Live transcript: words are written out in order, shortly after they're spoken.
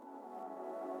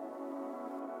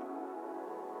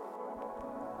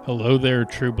Hello there,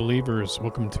 true believers.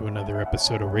 Welcome to another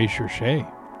episode of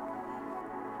Recherché.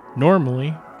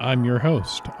 Normally, I'm your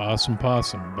host, Awesome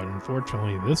Possum, but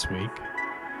unfortunately this week,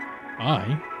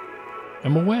 I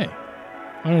am away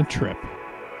on a trip.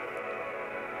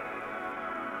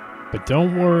 But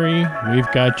don't worry,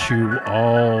 we've got you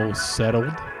all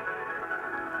settled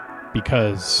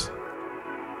because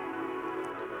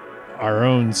our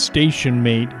own station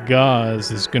mate,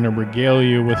 Gaz, is going to regale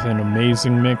you with an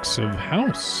amazing mix of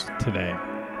house today.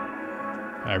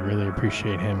 I really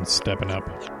appreciate him stepping up.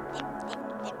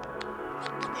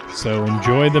 So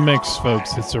enjoy the mix,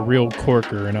 folks. It's a real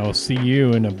corker, and I'll see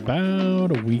you in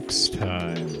about a week's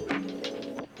time.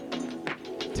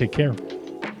 Take care.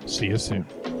 See you soon.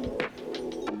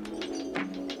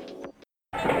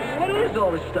 What is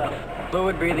all this stuff?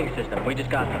 Fluid breathing system. We just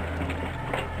got them.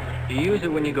 You use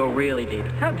it when you go really deep.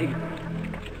 How deep?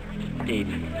 Deep.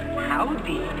 How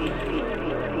deep?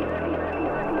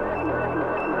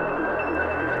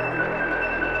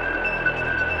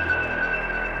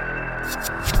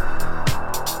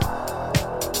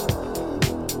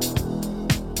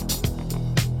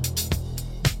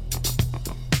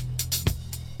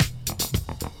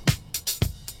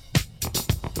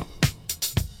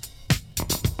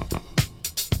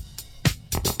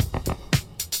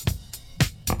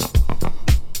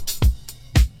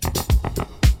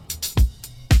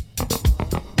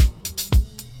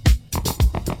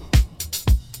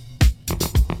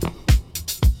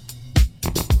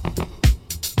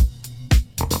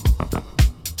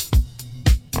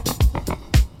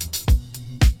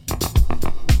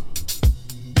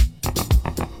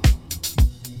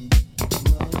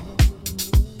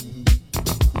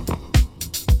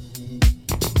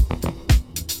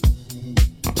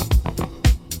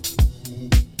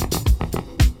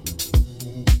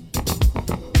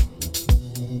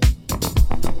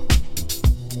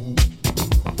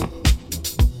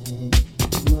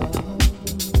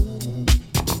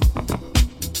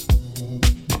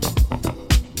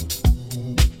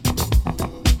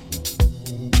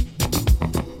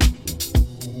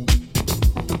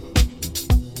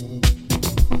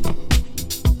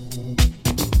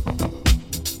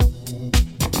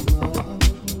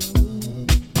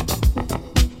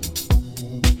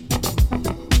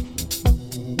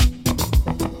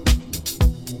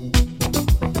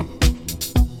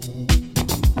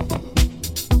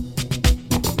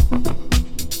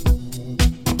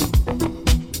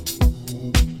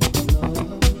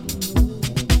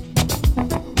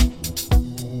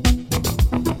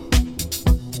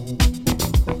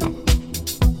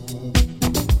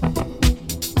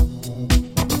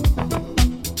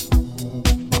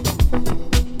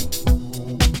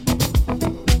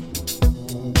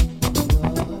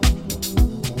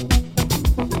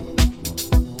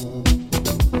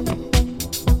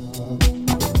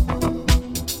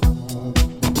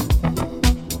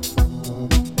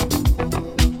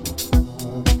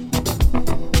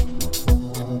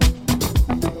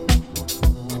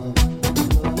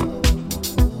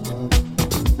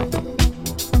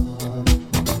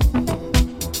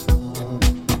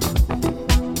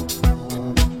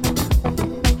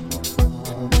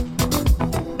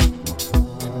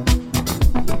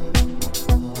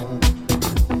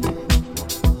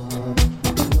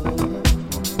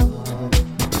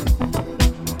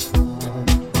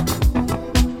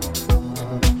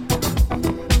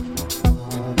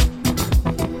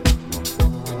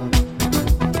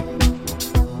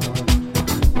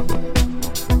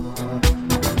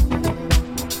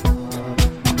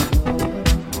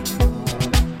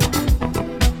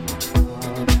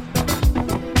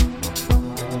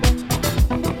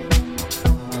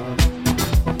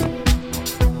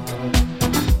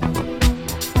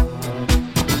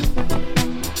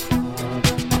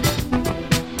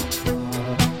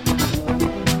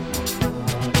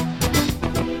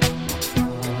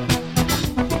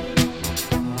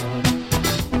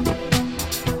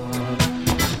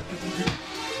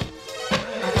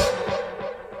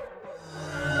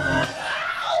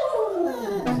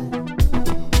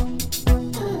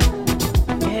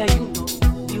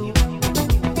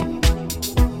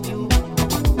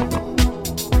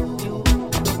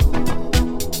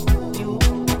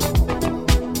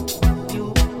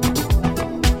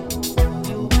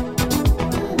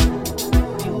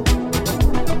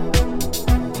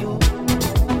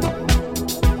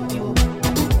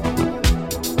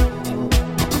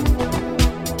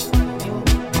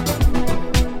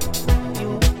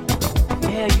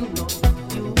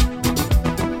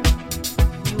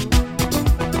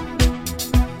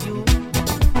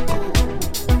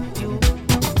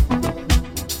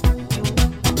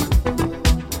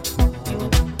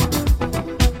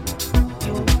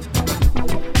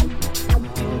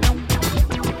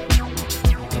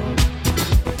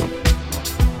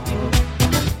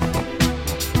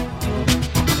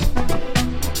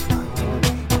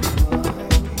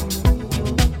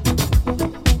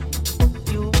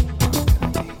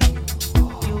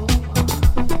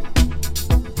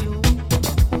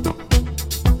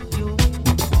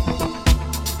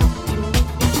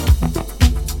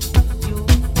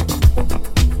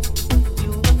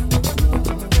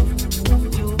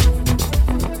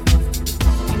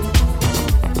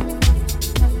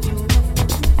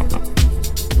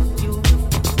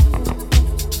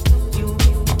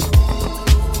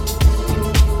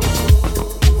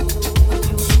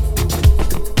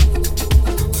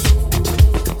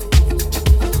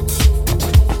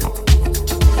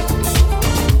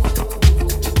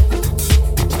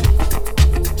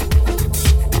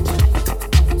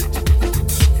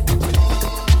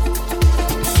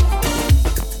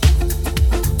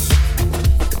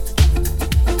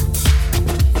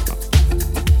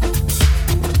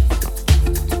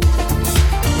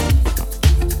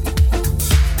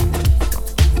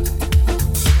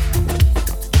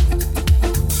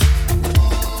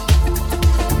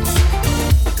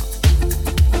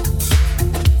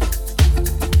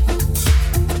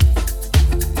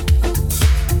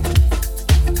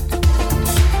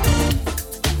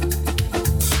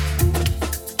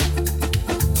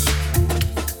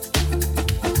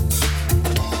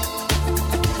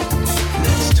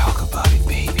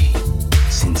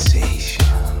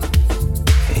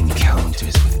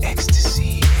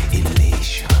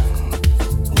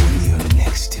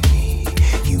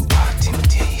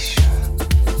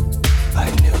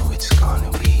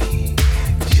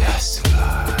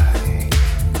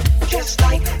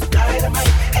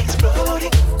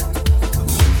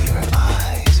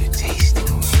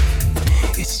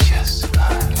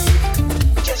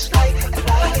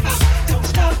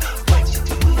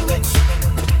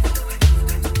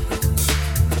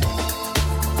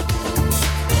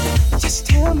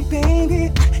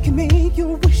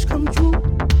 come true.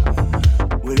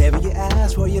 Whatever you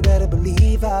ask for, you better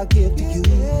believe I'll give to you.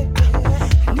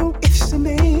 No ifs and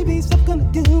maybes, I'm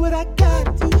gonna do what I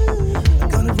gotta do. I'm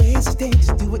gonna raise the stakes,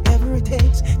 do whatever it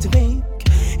takes to make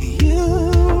you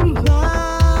mine.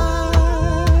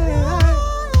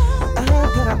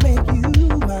 I'm gonna make you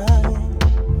mine.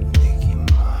 Make you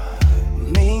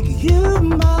mine. Make you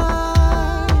mine.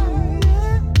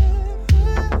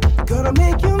 Gonna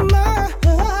make you mine.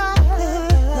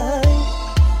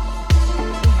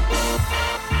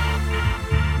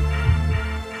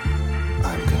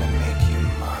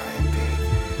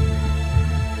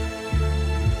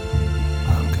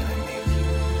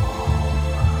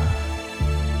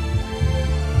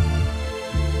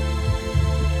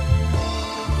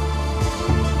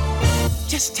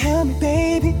 Just tell me,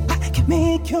 baby, I can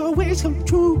make your wish come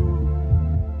true.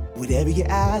 Whatever you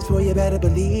ask for, you better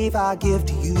believe I'll give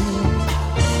to you.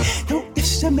 No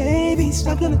ifs or maybes,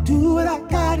 I'm gonna do what I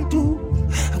gotta do.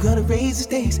 I'm gonna raise the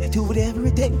stakes, do whatever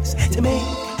it takes to make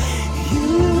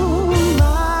you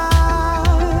mine.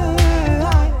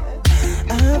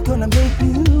 I'm gonna make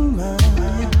you mine.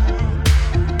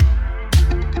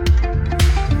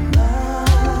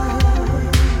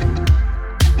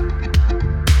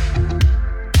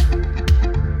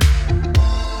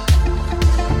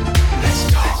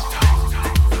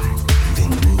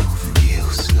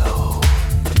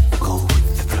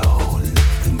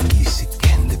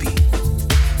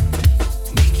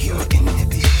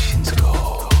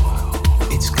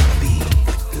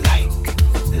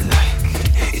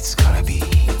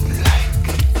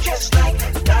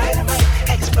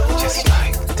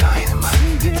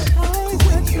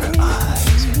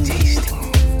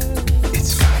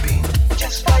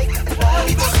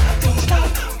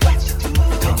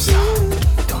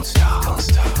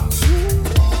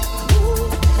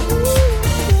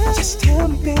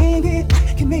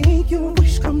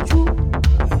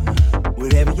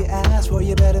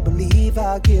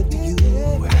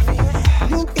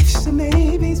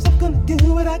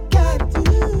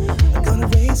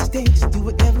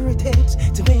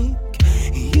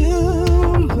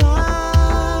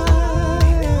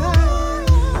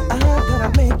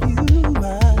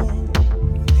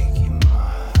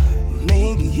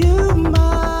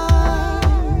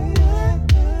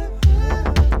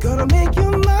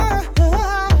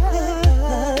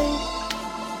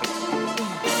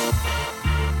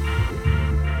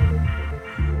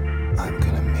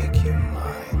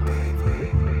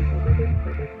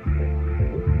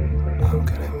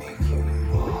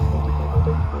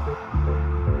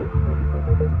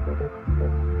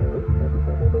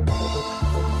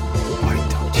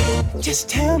 Just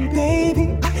tell me,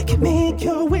 baby, I can make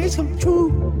your wish come true.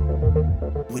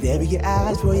 Whatever you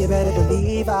ask for, you better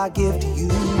believe I'll give to you.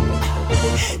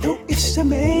 No ifs or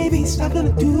maybes, I'm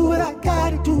gonna do what I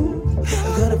gotta do.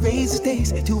 I'm gonna raise the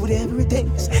stakes, do whatever it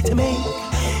takes to make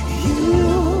you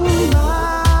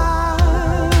mine.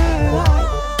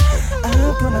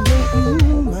 I'm gonna make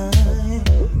you mine.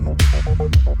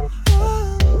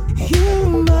 You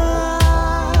mine.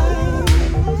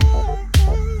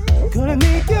 Gonna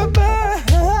make you mine.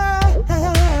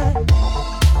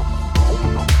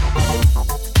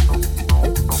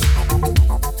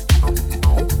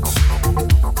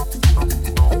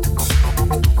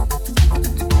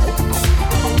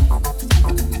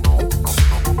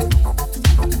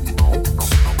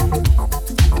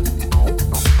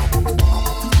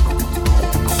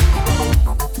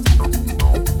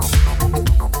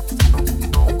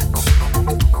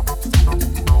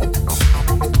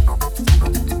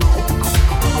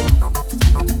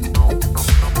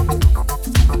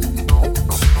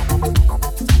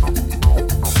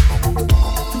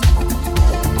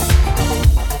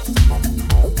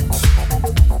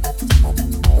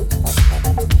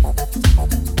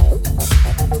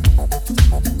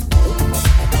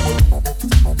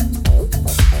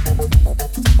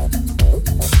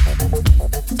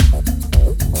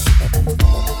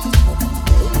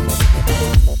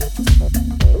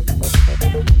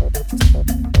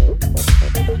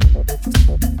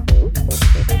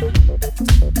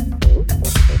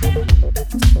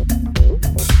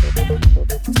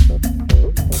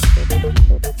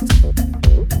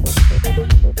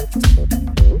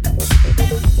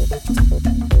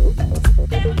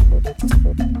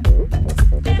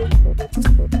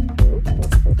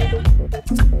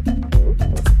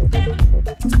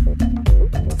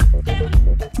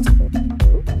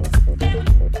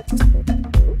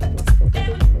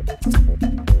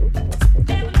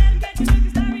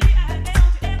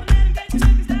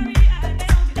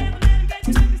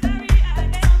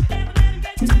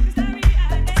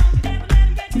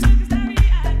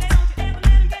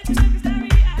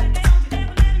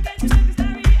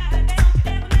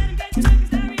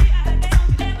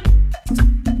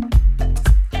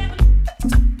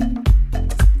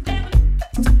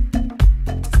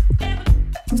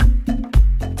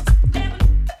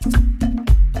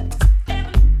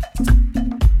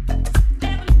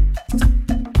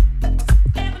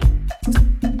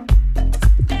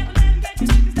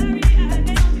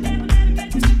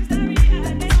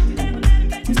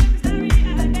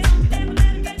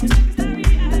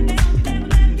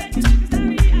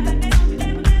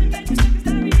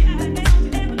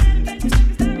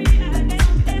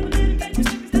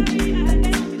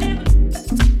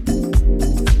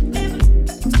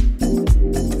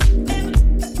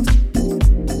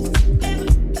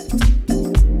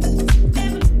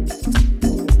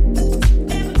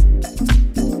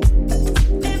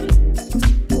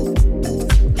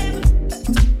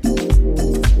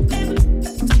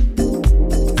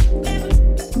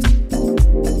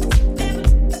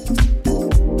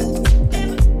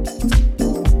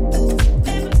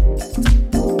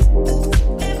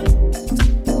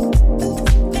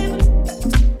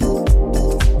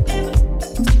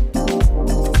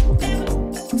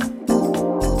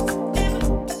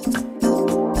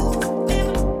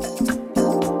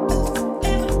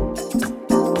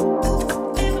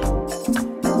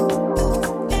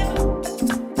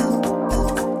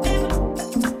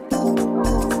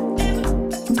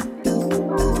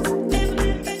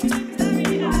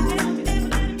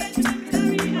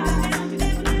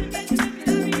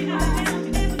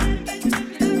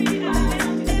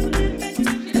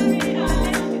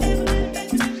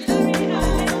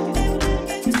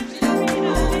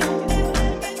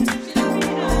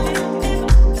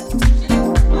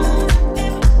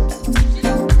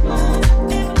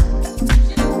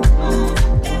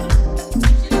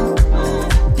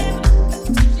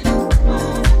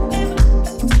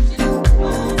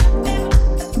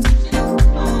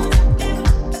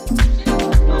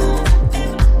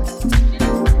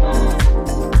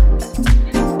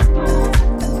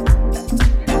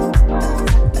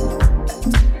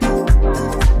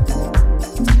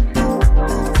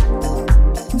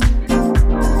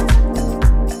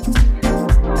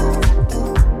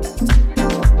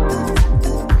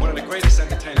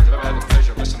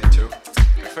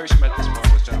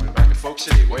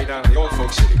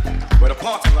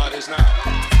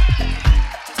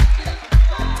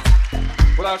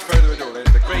 Without further ado,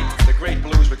 the great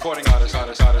blues recording artist.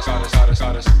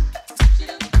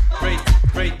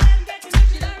 Great.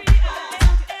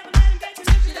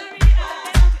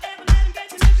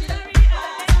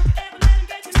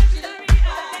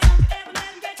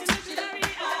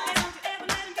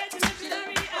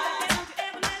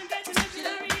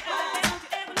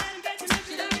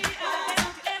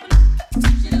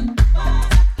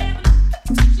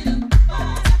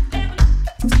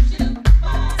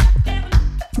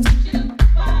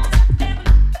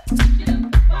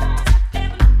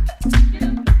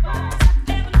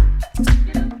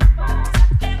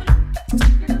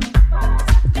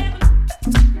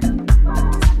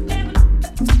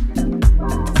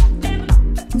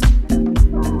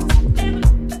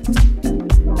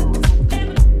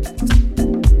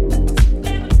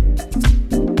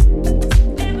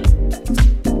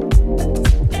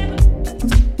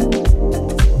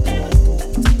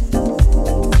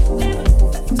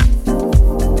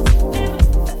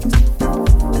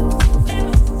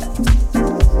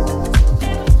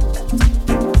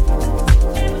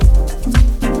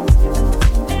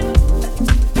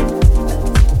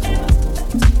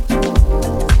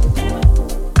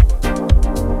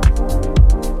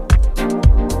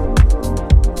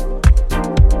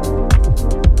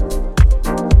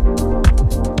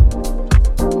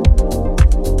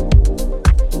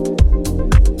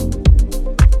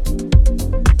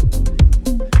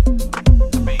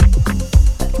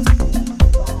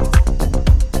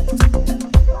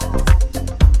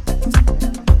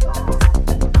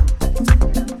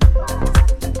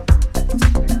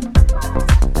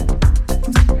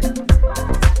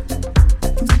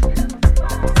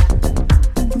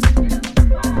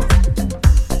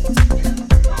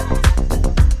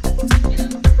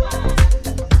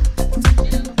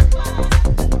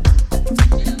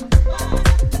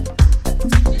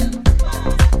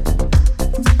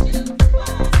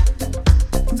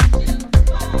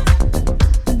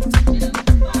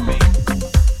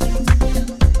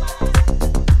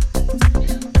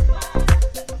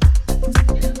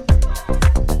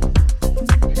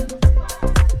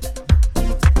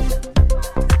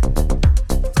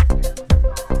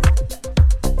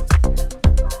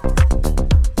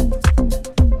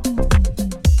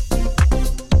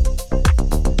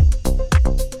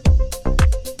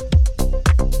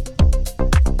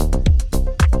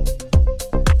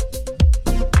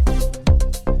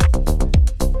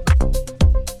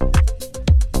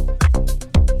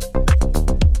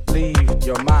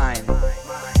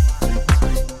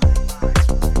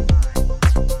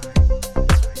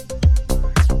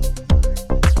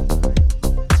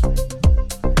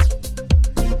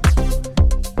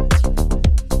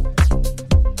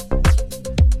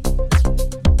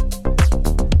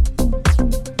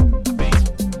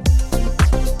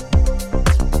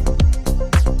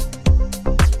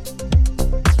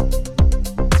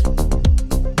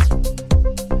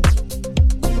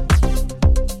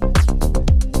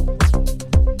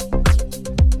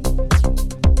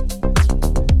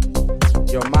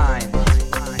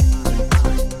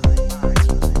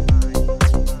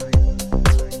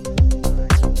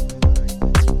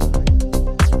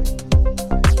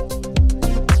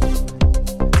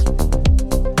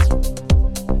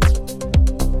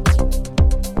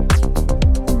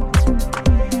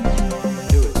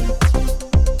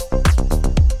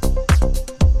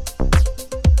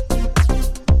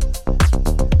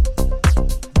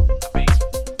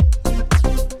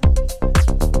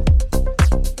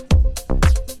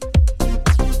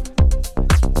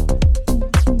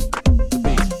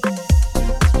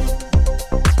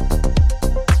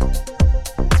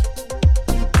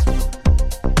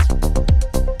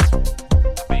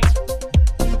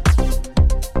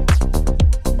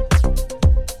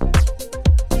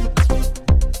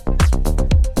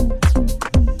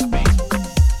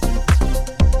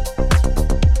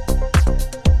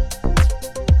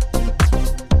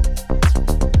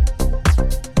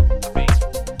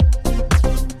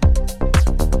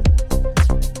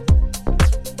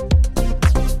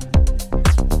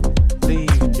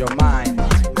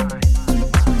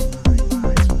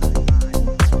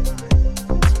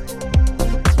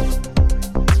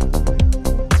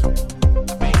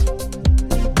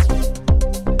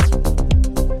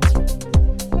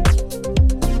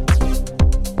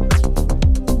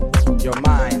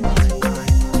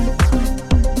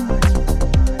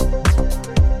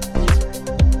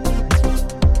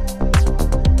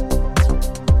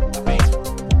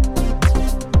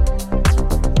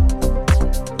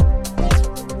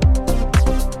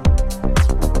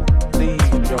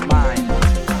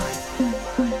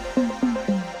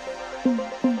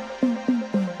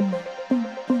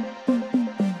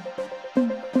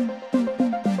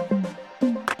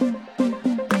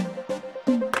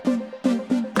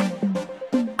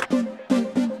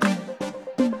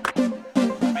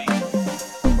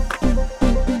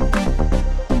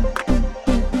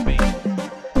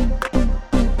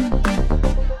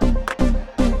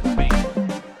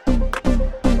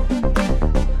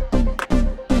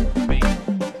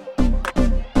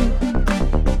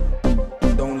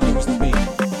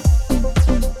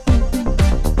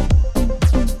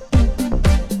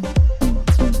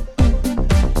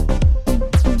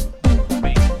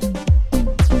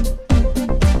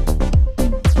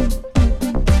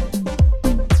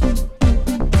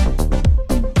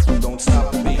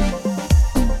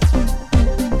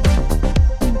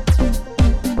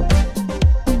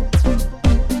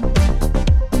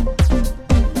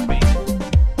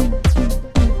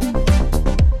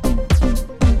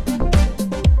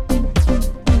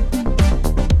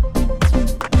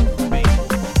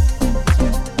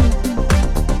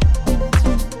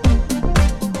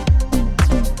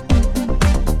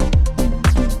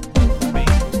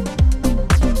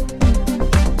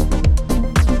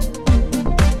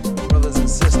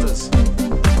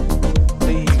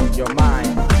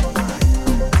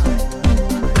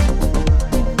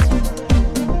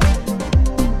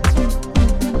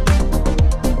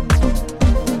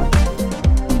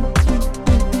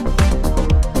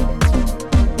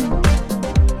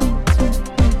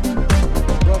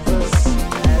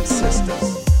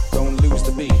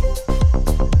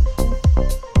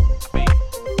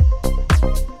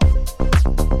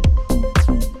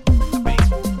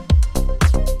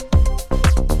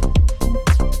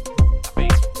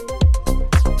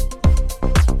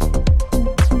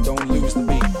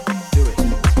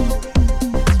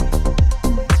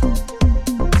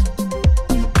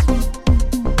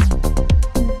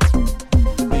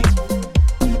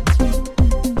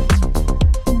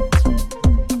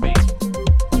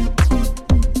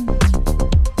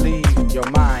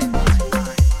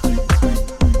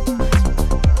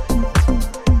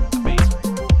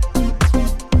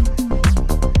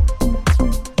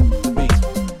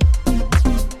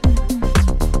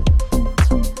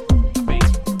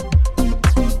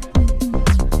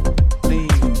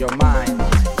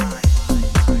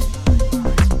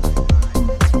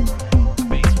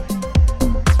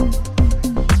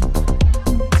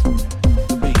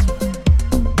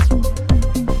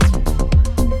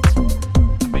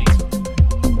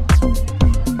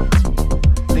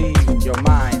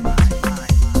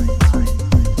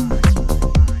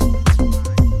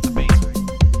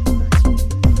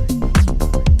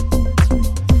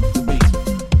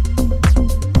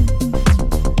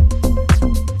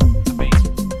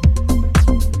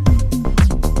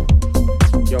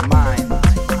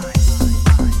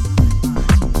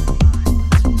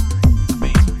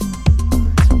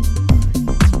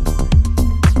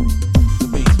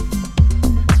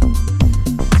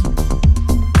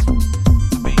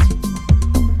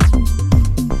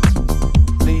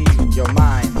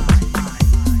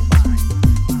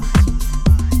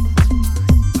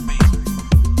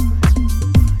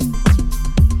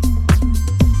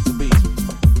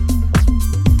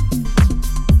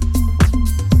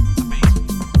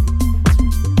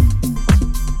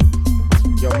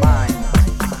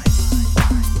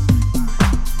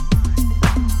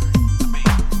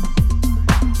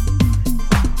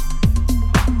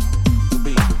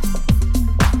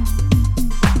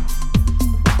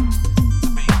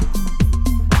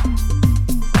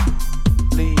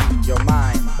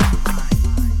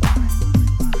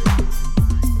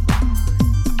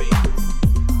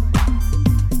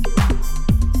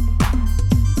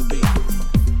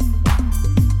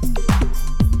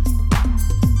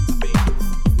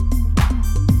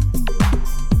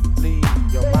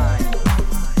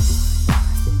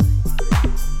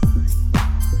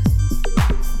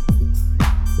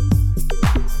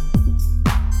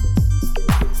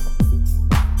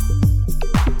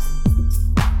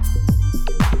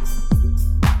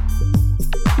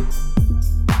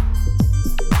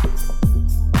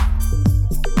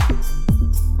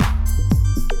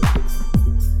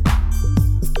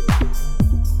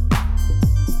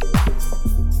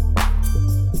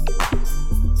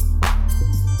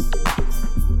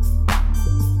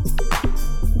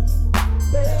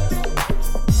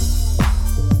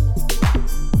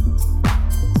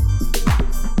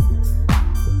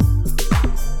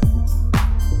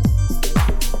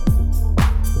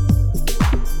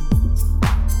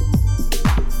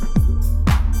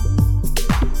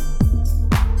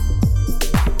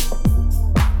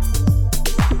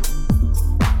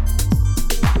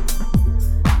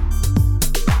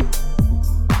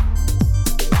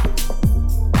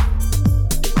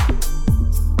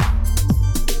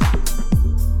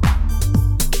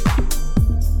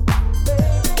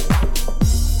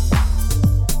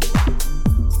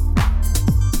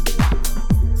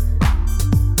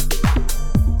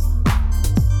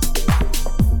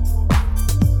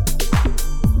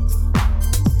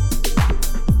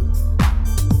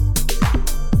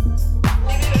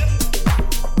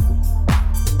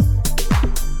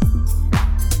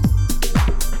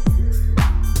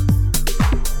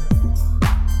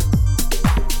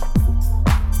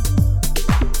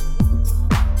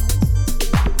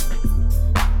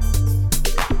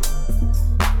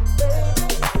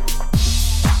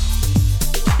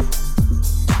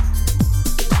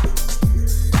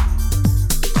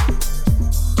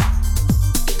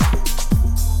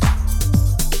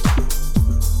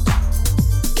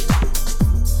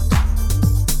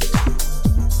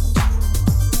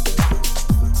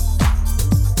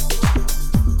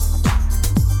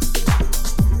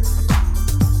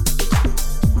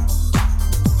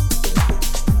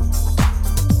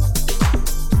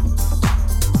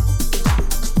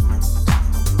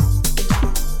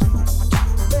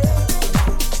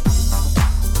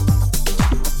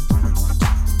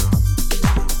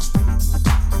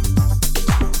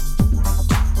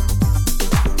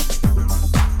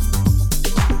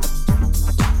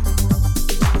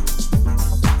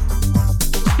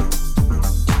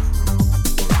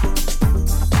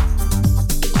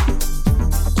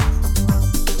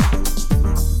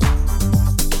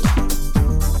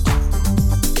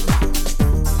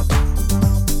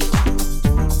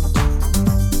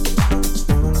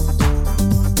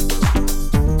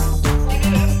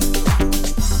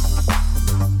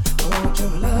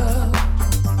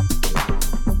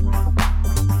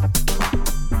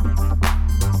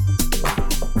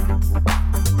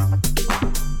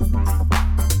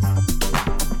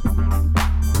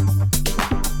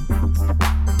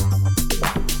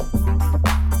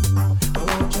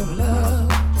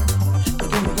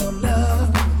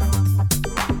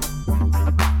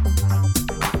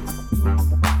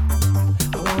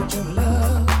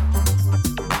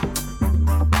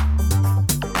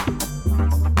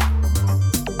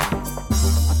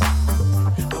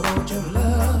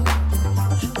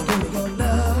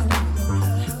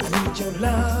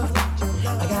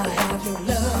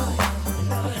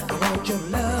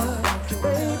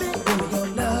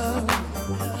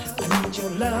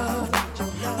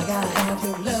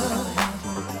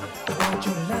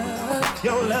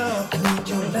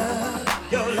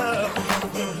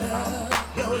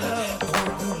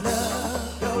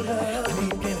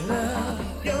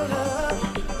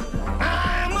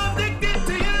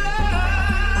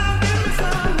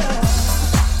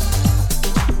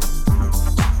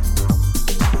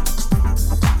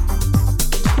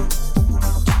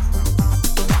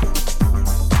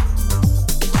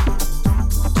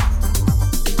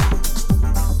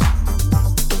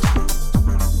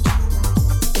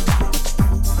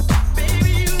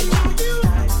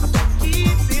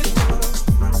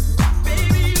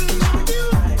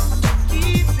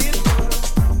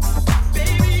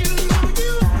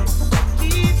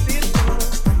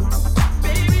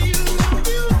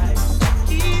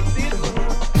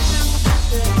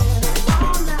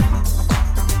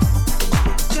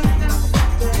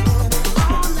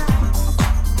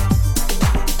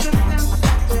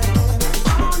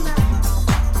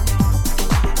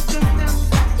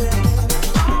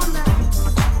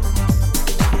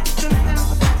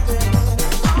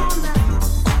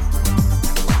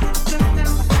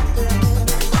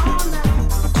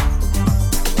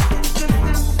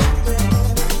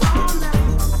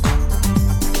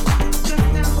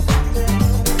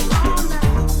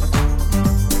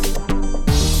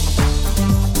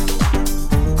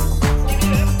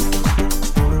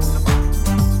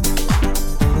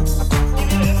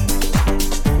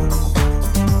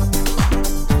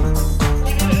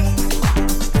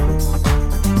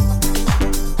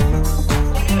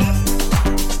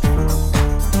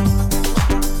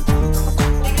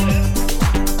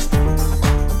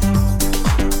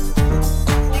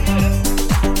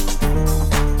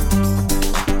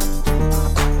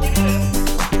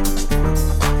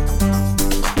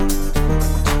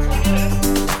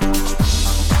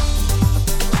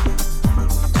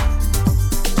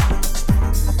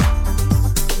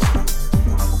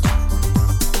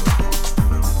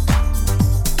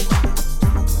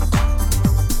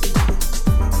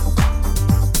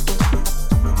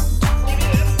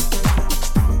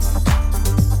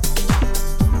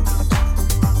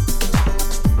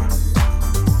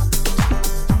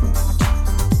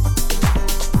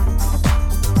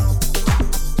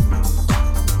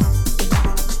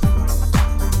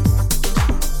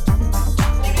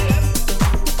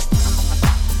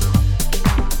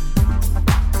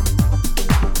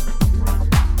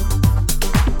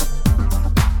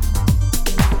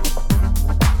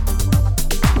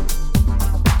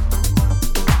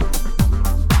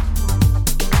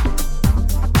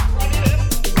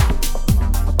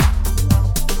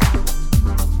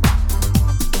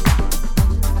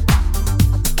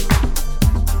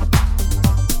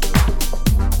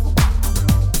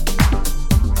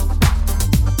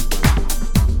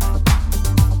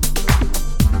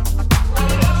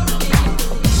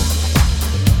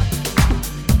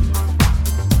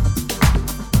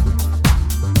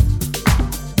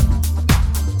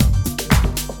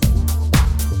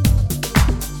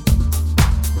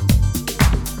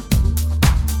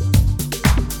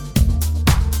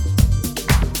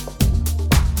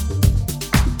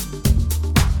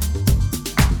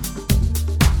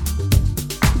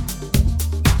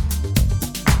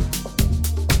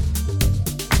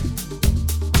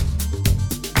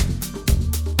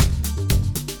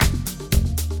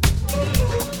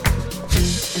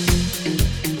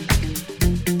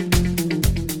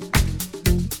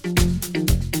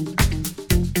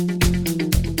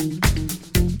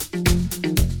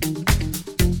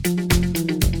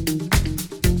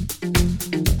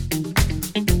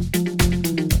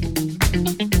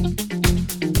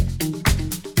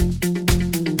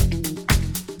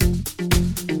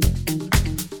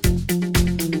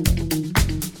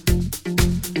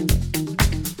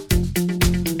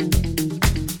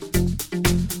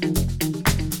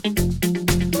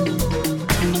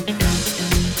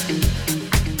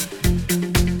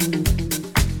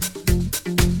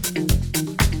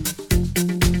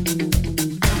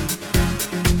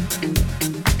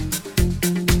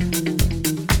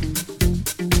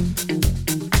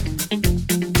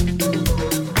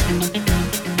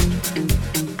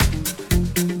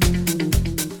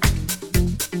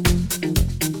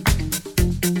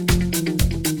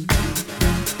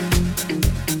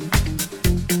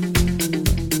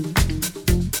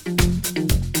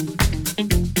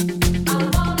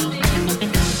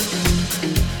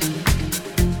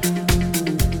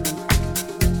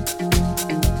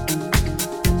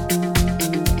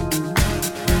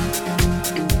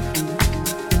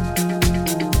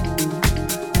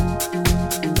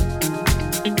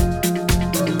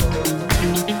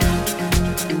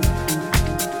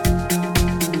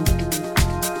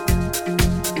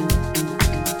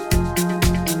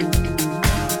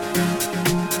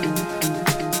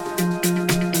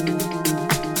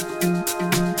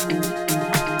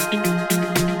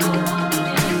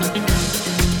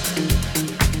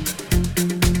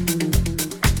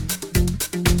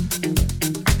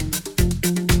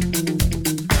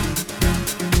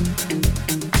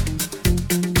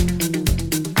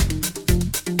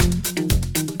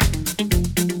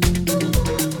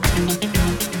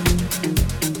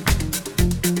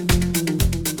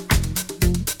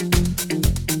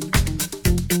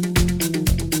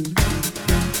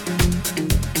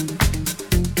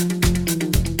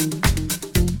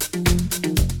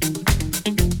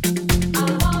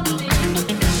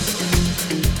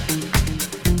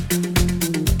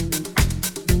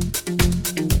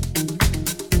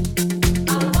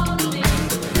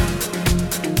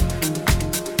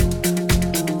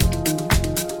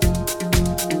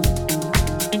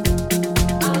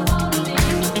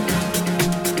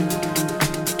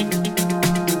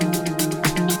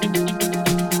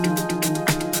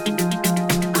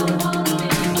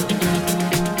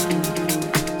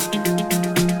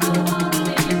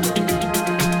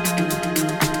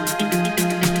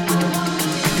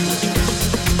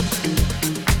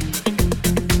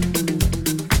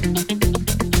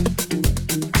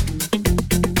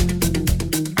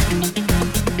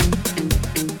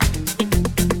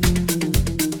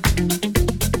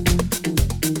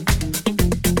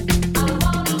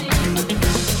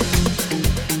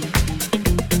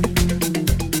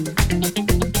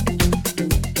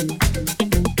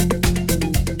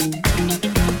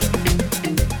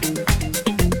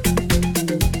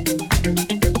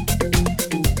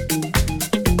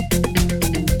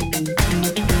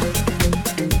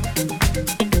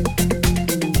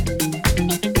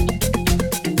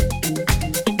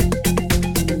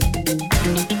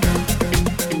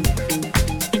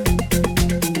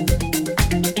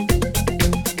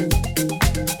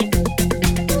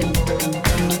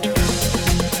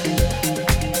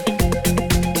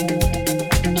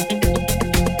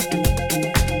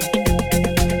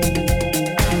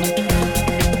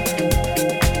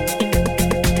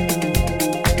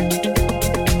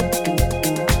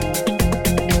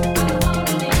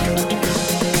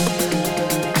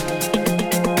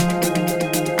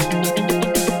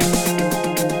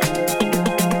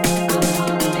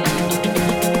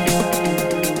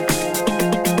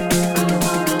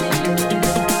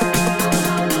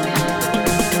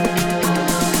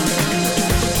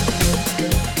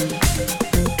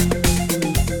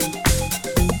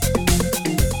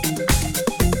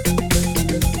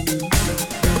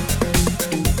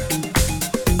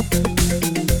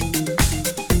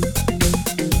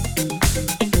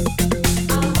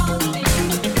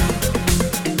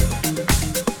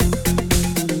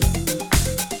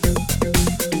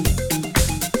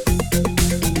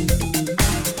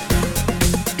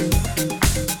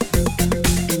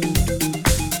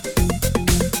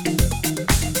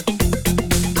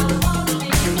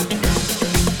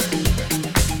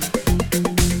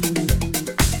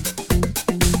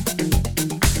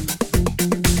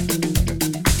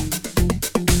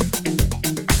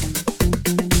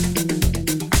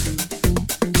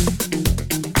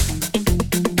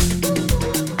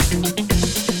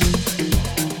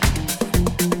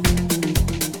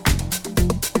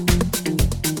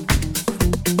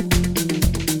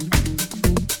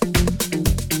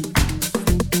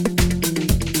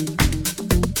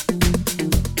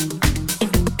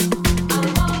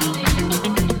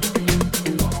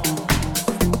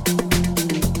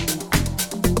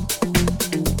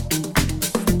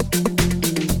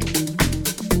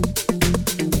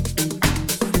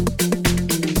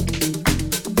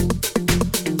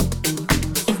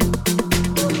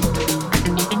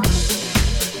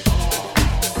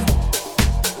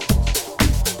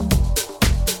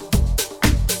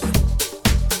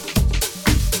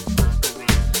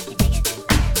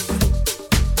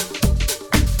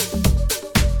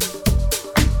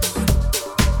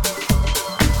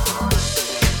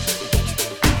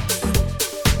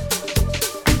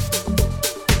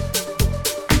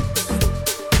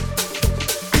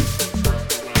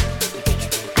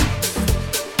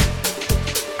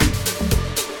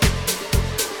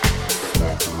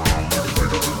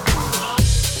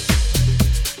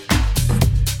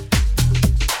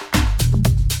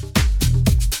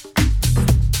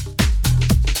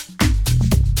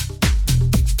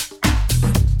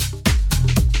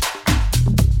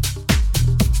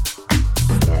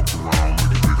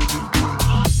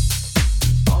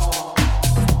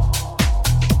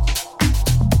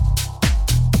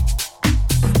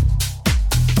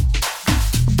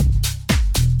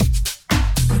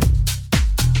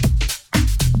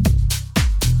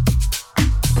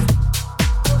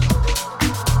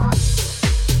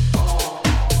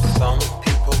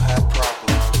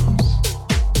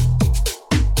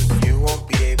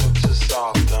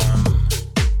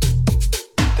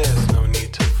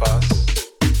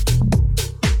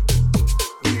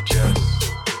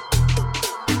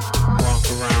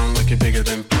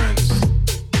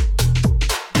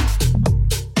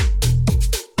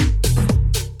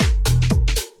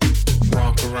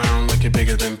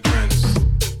 bigger than Prince.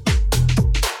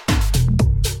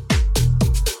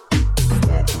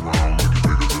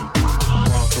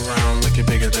 Walk around like you're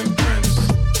bigger than Prince.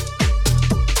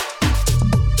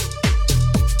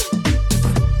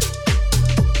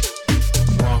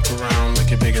 Walk around like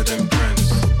you're bigger than Prince.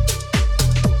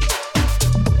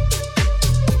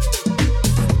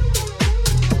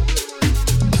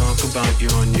 Talk about you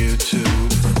on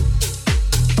YouTube.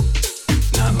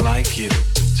 Not like you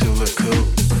to look cool.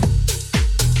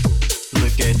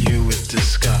 Look at you with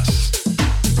disgust.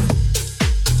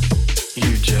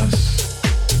 You just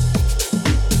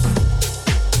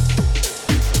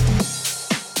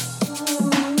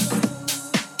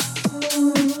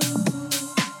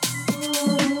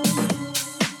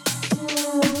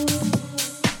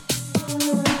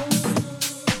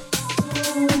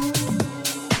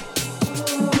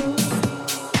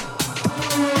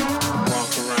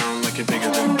walk around like you're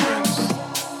bigger than Prince.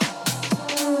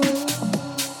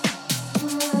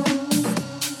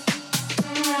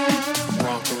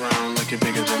 Walk around like you're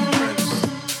bigger than Prince.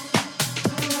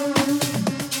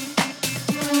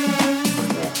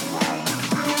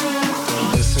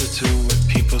 Don't listen to what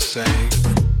people say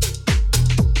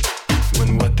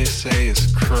when what they say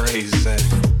is crazy.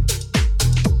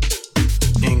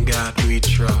 In God we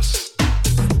trust.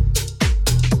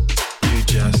 You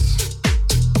just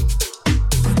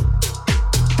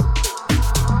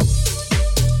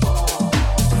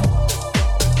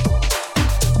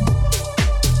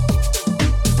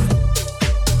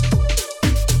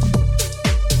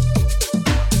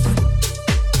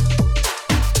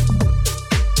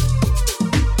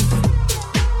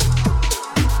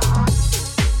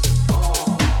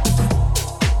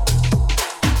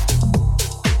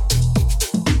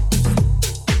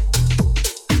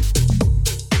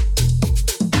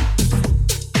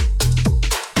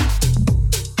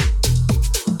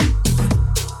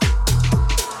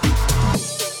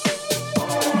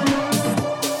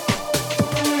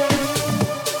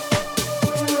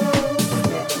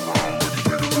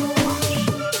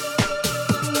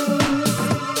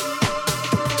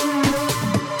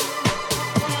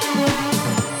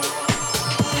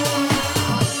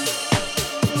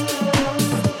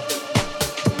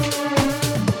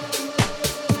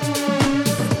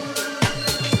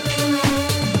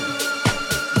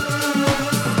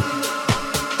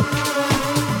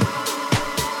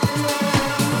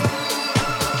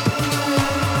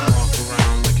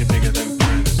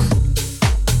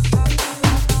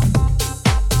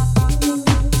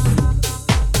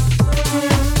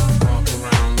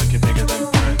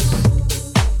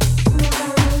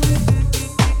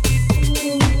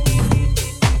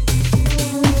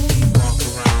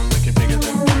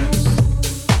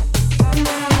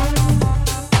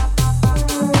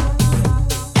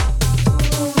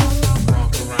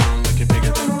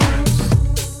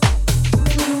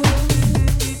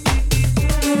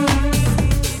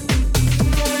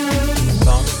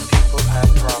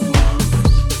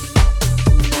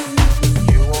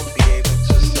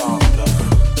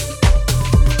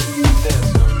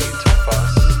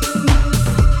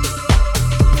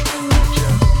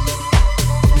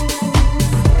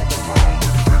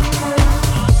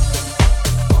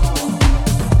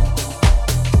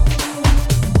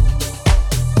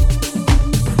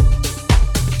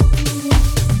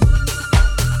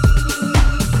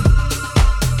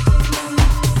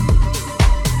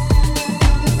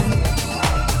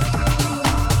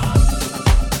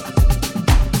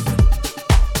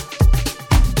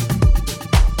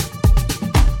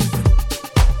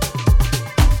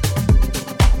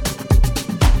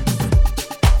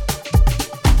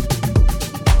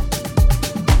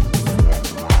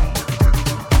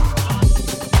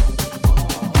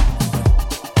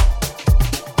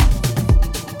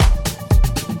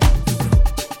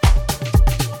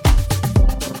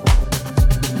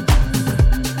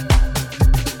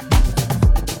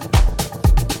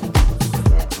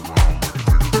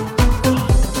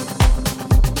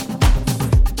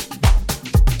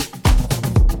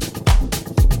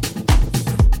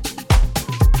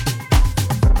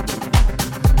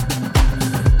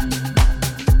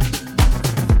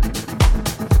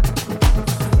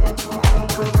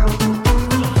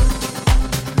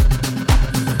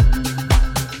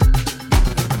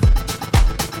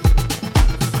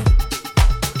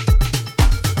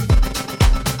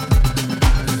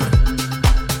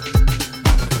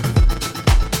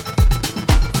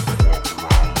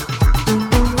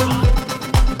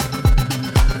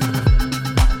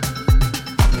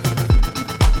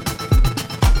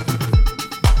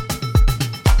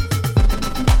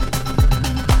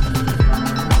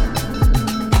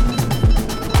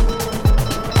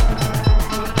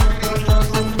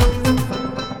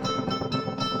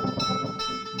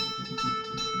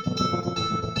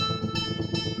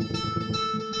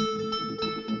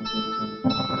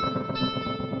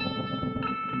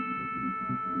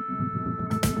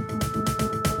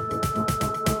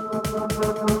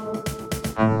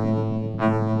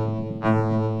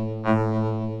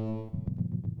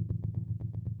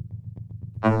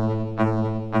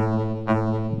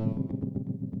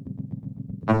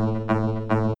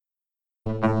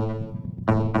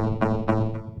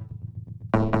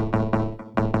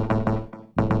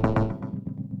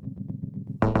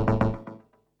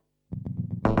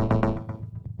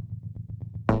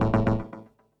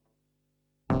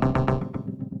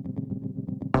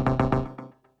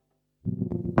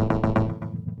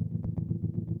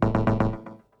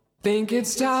Think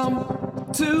it's time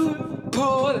to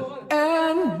put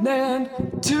an end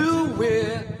to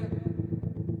it.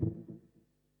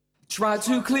 Try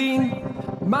to clean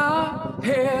my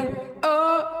head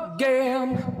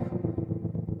again.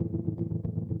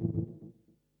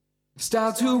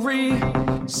 Start to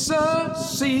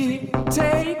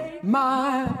resuscitate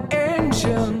my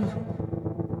engine.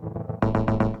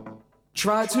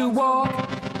 Try to walk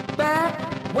back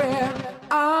where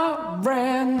I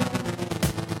ran.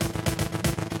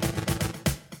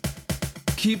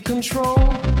 Keep control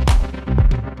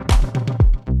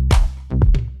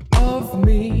of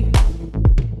me.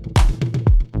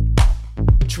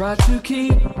 Try to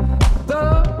keep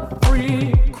the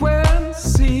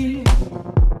frequency.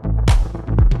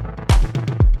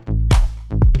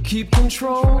 Keep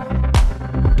control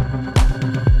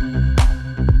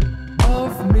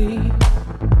of me.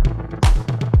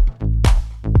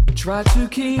 Try to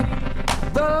keep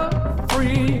the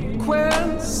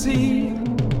frequency.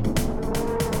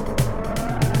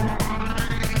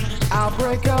 I'll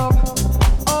break up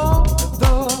all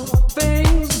the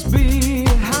things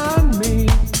behind me.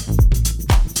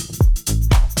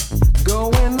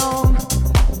 Going on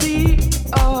the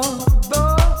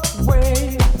other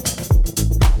way.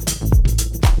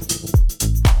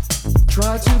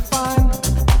 Try to find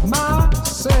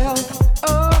myself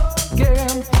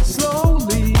again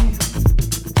slowly.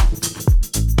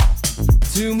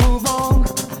 To move on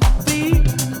the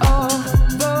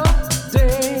other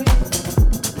day.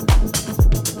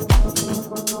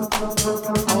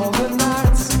 All the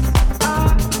nights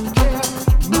I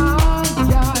kept my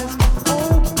eyes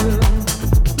open.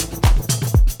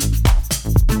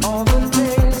 All the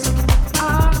days I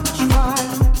tried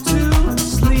to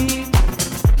sleep.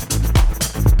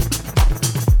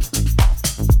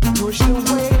 Pushed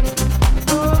away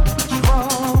the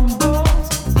troubles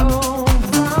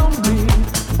around me.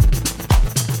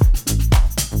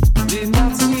 Did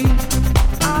not see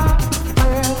I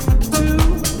fell too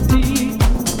deep.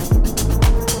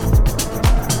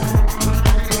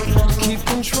 Keep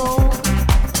control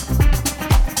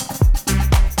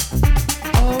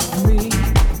of me.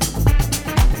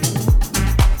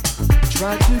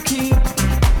 Try to keep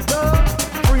the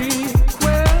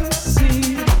frequency.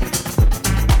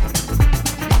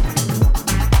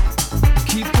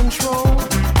 Keep control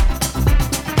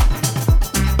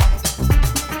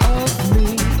of me.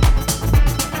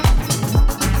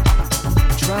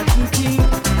 Try to keep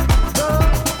the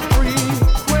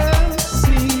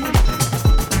frequency.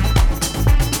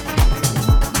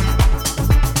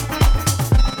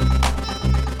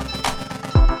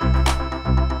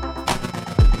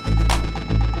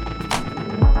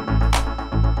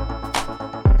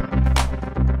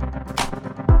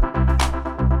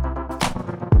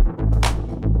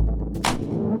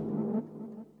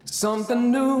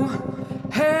 Something new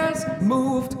has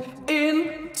moved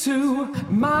into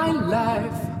my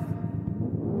life.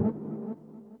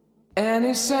 An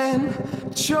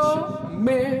essential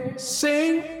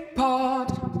missing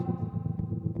part.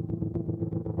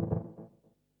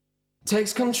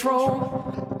 Takes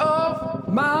control of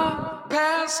my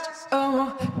past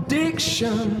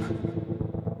addiction.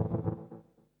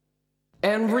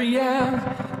 And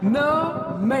reanimates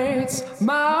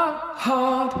my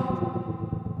heart.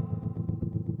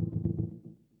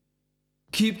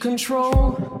 Keep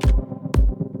control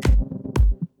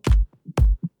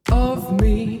of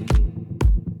me.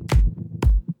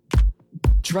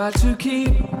 Try to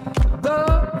keep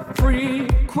the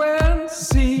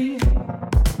frequency.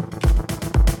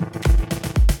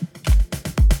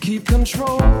 Keep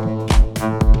control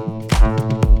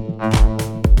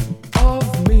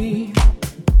of me.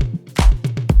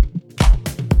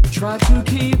 Try to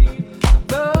keep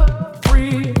the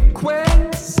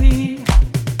frequency.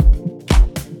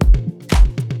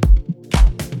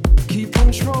 Keep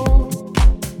control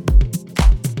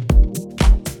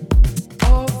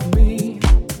of me.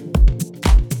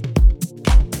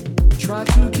 Try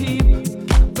to keep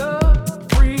the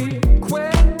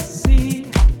frequency.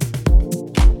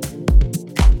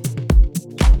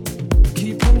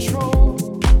 Keep control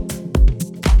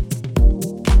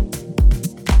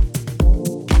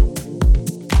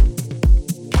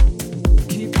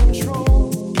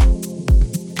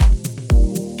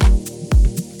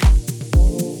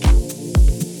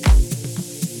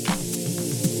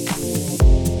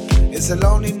It's a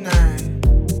lonely night.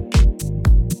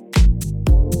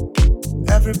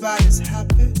 Everybody's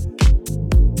happy.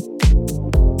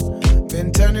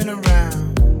 Been turning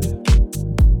around,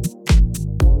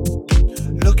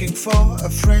 looking for a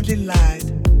friendly light.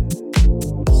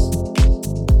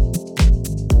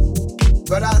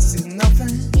 But I see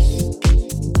nothing.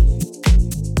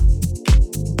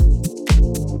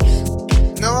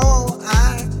 No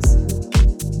eyes.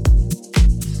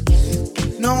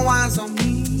 No eyes on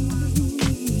me.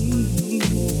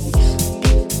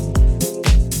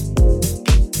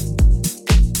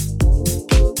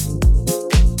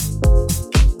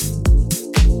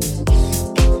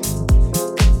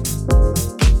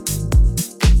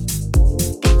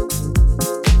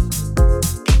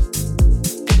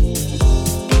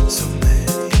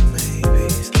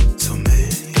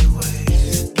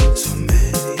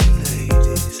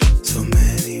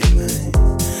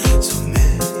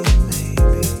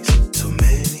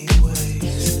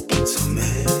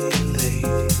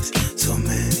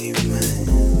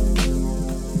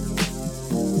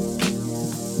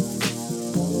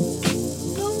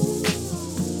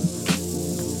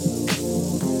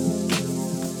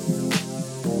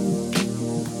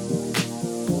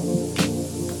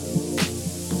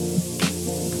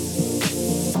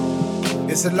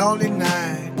 It's a lonely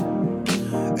night.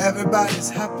 Everybody's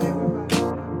happy.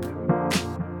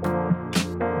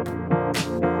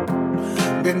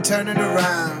 Been turning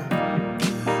around,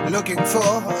 looking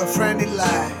for a friendly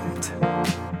light.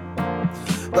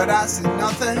 But I see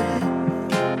nothing.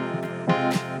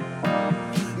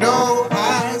 No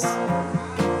eyes.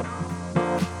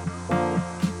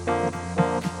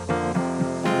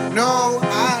 No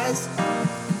eyes.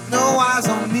 No eyes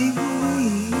on me.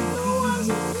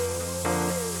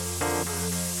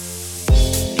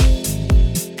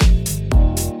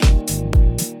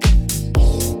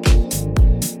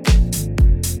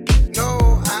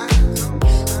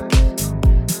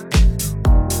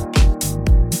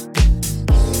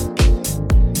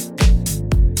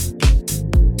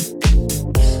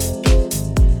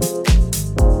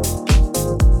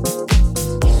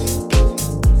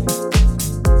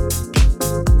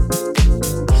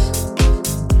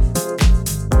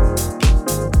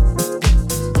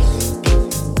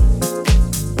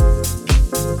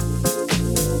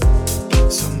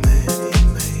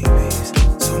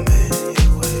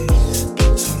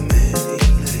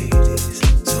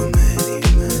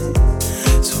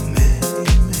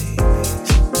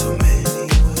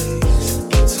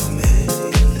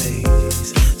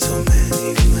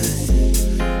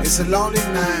 It's a lonely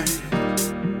night.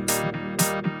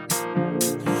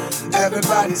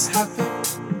 Everybody's happy.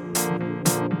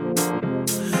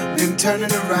 Been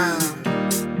turning around,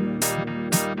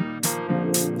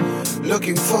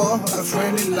 looking for a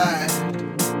friendly light.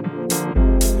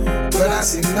 But I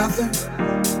see nothing.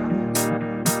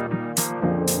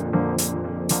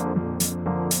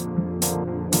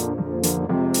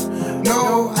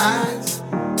 No eyes.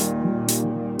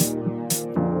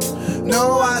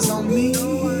 No eyes on me.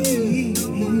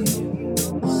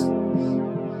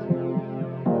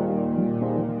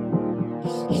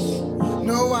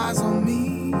 No eyes on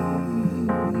me.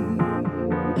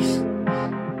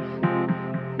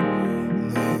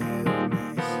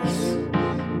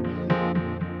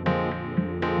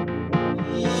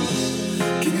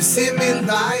 Can you see me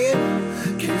lying?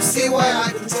 Can you see why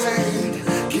I pretend?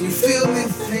 Can you feel me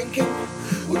thinking?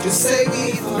 Would you save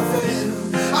me if I fail?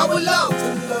 I would love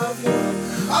to love you.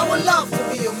 I would love to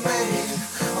be your man.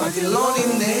 But your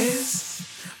loneliness,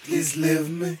 please leave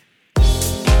me.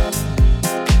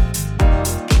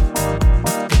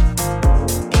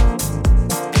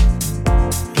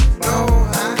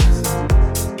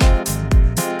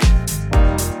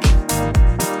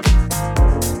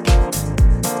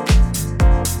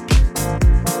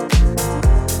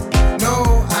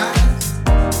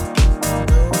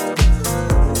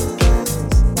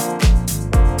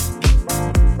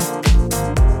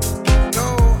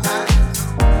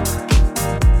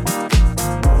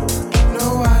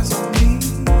 No eyes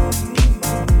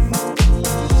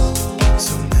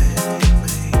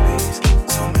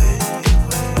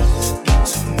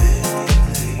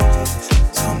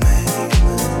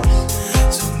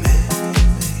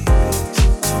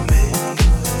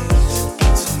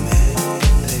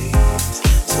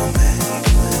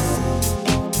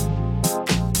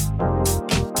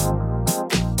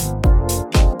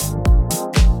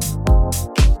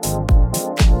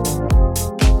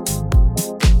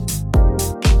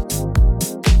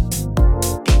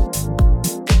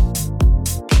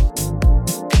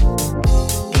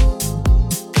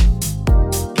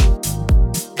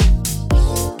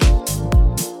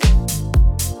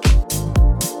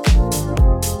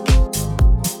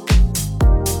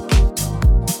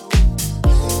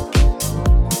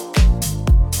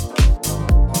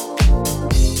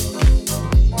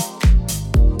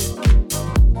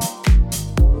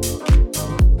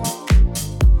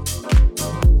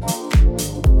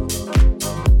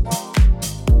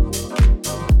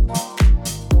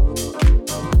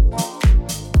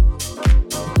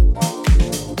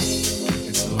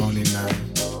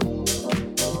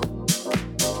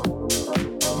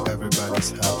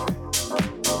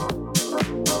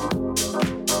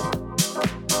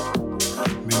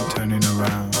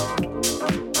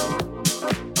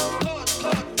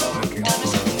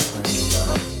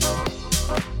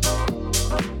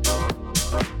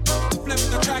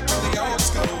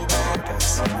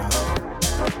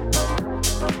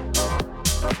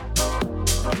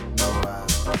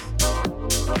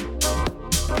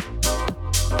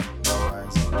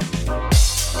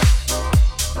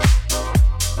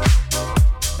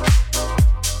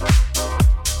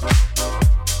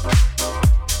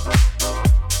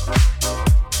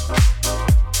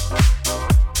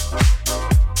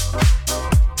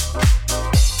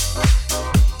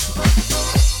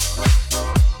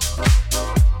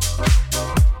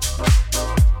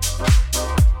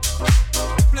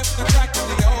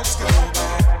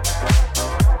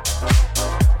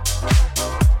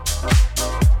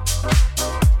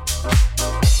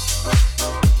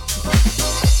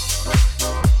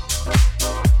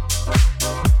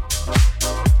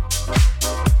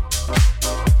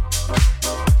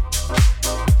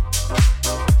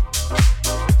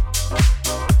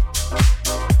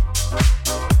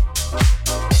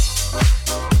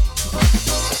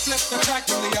Flip the track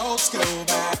from the old school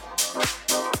back.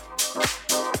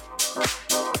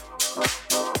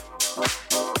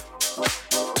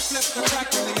 Flip the track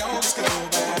from the old school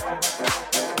back.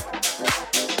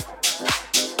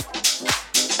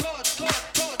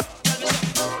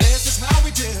 This is how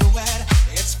we do it.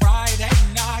 It's Friday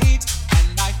night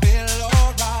and I feel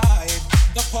alright.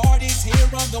 The party's here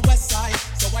on the west side,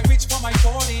 so I reach for my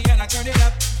 40 and I turn it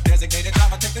up. Designated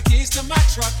driver, take the keys to my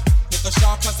truck. Hit the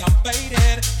shop cause I'm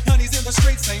faded. Honey's in the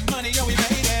streets, say money, yo, we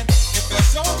made it. It feels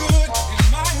so good in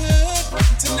my hood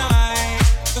tonight.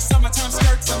 The summertime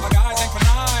skirts and my guys ain't for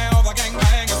night. All the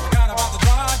gangbangers forgot about the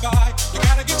drive-by. You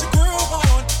gotta get your groove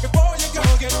on before you go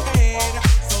get paid.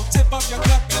 So tip up your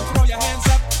cup and throw your hands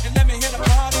up and let me hear the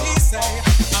party say,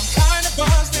 I'm kinda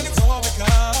buzzed and it's all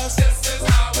because this is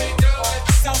how we do it.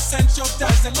 South Central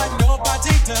does it like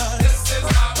nobody does. This is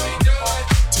how we do it.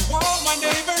 To all my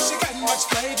neighbors, you got much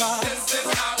flavor. This is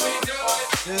how we do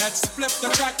it. Let's flip the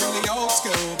track from the old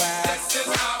school back. This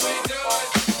is how we do it.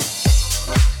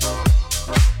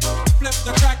 Flip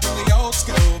the track from the old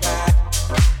school back.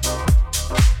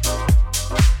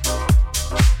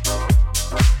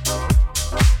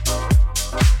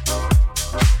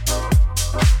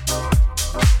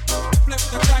 Flip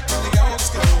the track from the old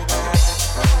school back.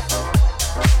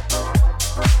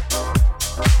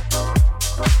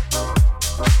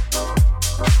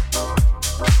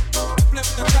 Flip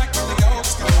the track from the old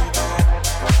school back.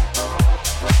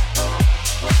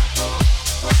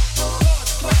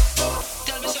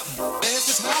 This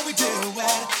is how we do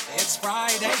it. It's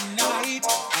Friday night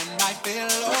and I feel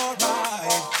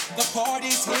alright. The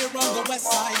party's here on the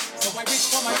west side, so I reach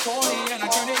for my 40 and I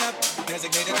turn it up.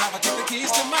 Designated driver, take the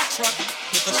keys to my truck.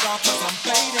 Hit the shop cause I'm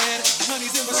faded.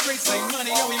 Honey's in the streets, say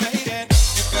money, yo, we made it.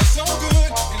 It feels so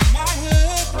good in my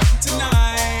hood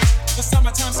tonight. The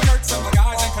summertime skirts and the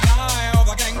guys ain't for night. All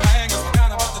the gangbangers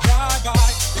forgot about the drive-by.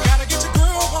 You gotta get your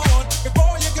groove on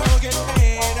before you go get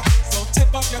paid. So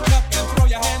tip up your cup and throw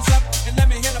your hands up and let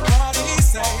me hear the party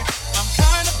say, I'm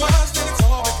kinda buzzed and it's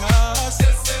all because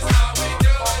this is how we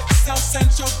do it. South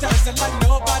Central does it like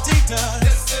nobody does.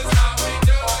 This is how we